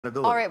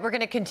All right, we're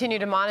going to continue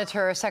to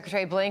monitor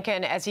Secretary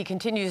Blinken as he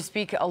continues to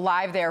speak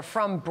live there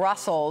from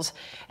Brussels.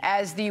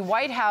 As the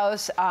White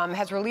House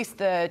has released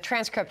the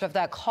transcript of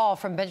that call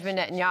from Benjamin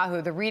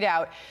Netanyahu, the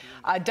readout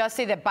does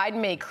say that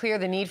Biden made clear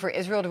the need for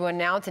Israel to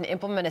announce and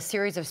implement a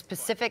series of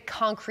specific,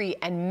 concrete,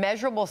 and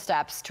measurable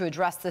steps to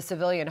address the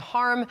civilian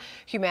harm,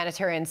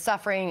 humanitarian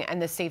suffering,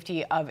 and the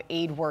safety of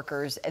aid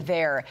workers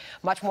there.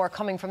 Much more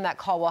coming from that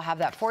call. We'll have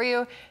that for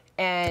you.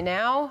 And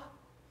now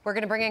we're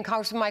going to bring in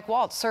Congressman Mike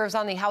Waltz, serves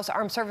on the House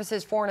Armed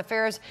Services, Foreign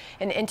Affairs,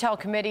 and Intel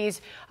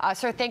committees.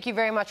 Sir, thank you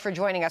very much for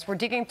joining us. We're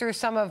digging through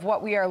some of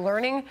what we are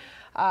learning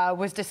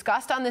was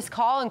discussed on this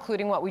call,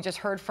 including what we just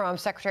heard from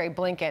Secretary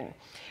Blinken.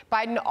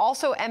 Biden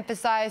also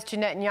emphasized to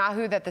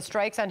Netanyahu that the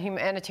strikes on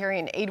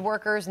humanitarian aid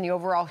workers and the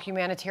overall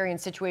humanitarian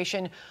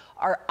situation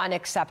are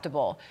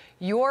unacceptable.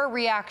 Your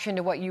reaction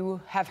to what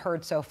you have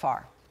heard so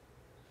far?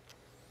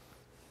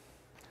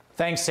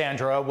 Thanks,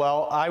 Sandra.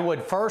 Well, I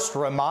would first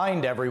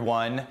remind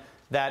everyone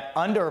that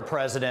under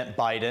President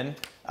Biden,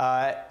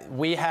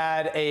 we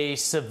had a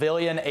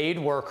civilian aid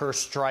worker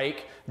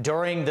strike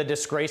during the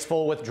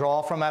disgraceful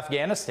withdrawal from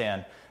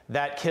Afghanistan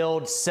that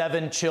killed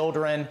 7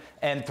 children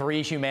and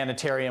 3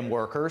 humanitarian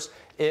workers.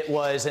 It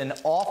was an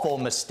awful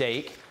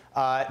mistake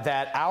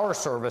that our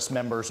service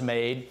members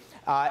made.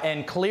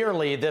 And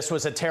clearly, this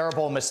was a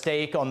terrible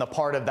mistake on the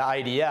part of the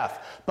IDF.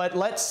 But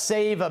let's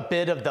save a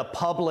bit of the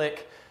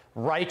public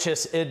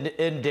righteous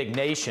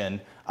indignation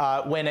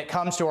when it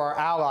comes to our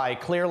ally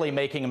clearly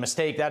making a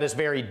mistake. That is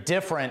very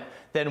different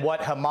than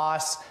what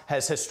Hamas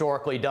has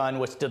historically done,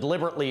 which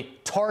deliberately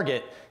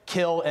target,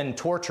 kill, and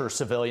torture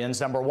civilians,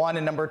 number one.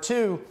 And number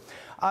two,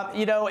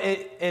 you know,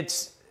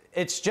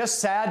 it's just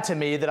sad to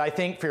me that I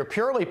think for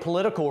purely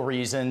political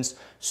reasons,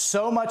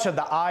 so much of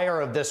the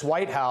ire of this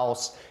White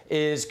House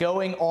is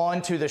going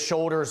on to the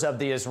shoulders of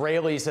the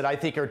Israelis that I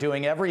think are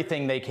doing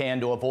everything they can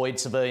to avoid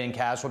civilian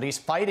casualties,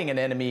 fighting an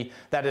enemy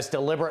that is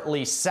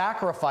deliberately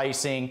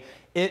sacrificing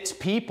its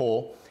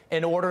people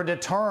in order to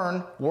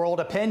turn world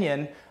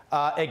opinion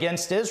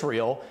against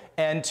Israel,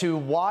 and to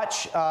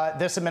watch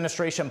this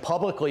administration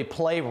publicly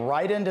play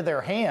right into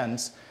their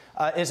hands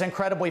is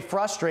incredibly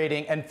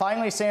frustrating. And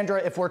finally, Sandra,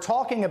 if we're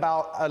talking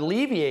about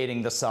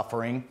alleviating the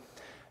suffering,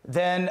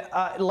 then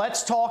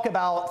let's talk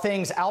about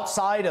things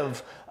outside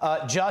of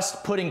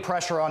just putting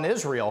pressure on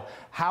Israel.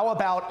 How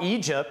about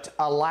Egypt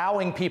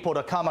allowing people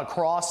to come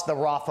across the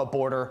Rafah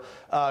border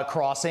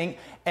crossing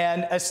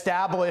and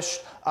establish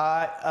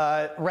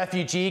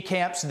refugee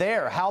camps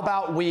there? How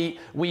about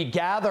we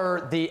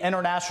gather the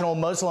international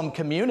Muslim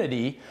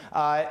community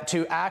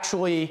to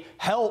actually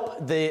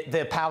help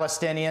the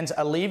Palestinians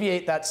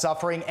alleviate that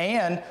suffering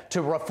and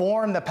to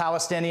reform the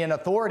Palestinian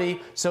Authority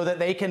so that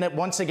they can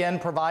once again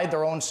provide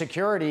their own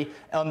security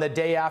on the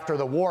day after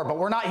the war? But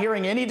we're not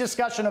hearing any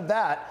discussion of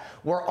that.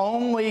 We're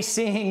only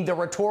seeing the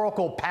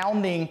rhetorical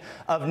pounding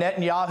of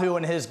Netanyahu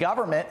and his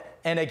government.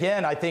 And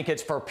again, I think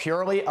it's for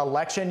purely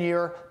election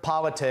year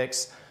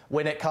politics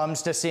when it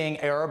comes to seeing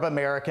Arab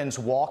Americans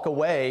walk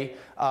away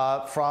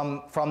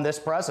from this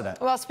president.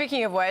 Well,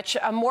 speaking of which,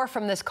 more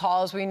from this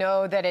call, as we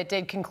know that it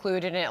did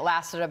conclude and it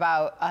lasted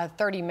about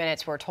 30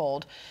 minutes, we're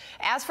told.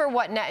 As for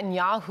what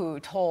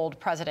Netanyahu told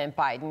President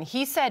Biden,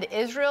 he said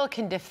Israel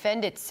can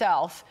defend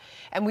itself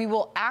and we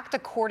will act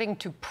according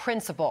to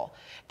principle,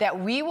 that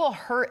we will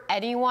hurt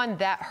anyone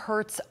that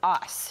hurts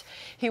us.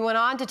 He went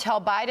on to tell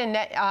Biden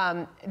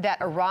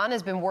that Iran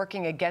has been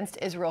working against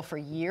Israel for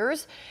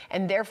years,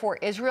 and therefore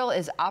Israel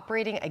is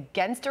operating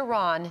against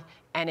Iran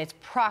and its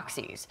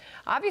proxies.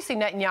 Obviously,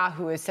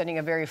 Netanyahu is sending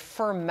a very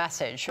firm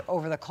message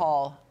over the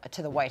call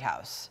to the White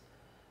House.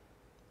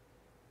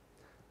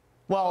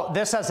 Well,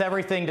 this has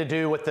everything to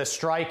do with the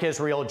strike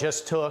Israel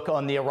just took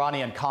on the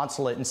Iranian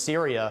consulate in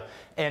Syria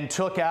and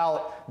took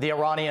out the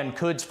Iranian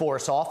Quds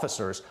Force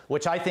officers,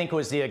 which I think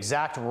was the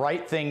exact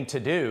right thing to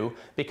do,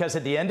 because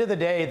at the end of the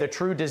day, the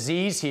true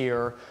disease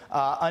here,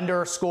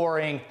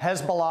 underscoring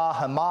Hezbollah,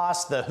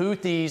 Hamas, the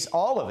Houthis,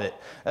 all of it,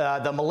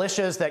 the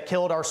militias that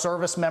killed our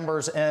service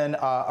members in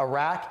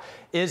Iraq,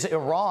 is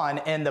Iran.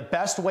 And the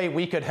best way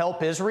we could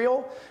help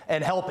Israel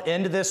and help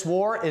end this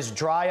war is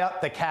dry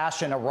up the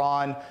cash in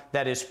Iran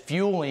that is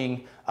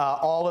fueling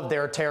all of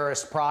their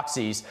terrorist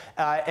proxies.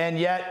 And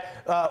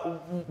yet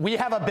we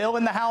have a bill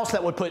in the House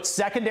that would put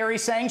secondary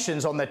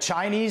sanctions on the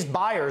Chinese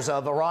buyers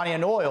of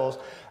Iranian oils.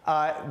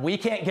 We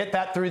can't get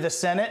that through the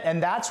Senate,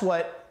 and that's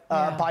what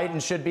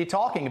Biden should be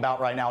talking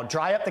about right now.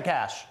 Dry up the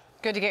cash.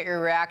 Good to get your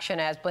reaction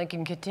as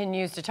Blinken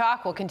continues to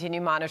talk. We'll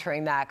continue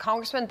monitoring that.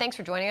 Congressman, thanks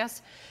for joining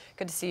us.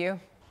 Good to see you.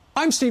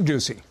 I'm Steve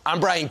Ducey. I'm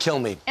Brian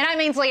Kilmeade. And I'm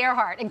Ainsley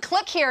Earhart. And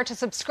click here to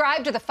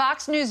subscribe to the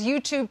Fox News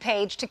YouTube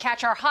page to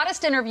catch our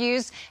hottest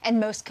interviews and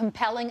most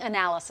compelling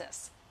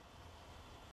analysis.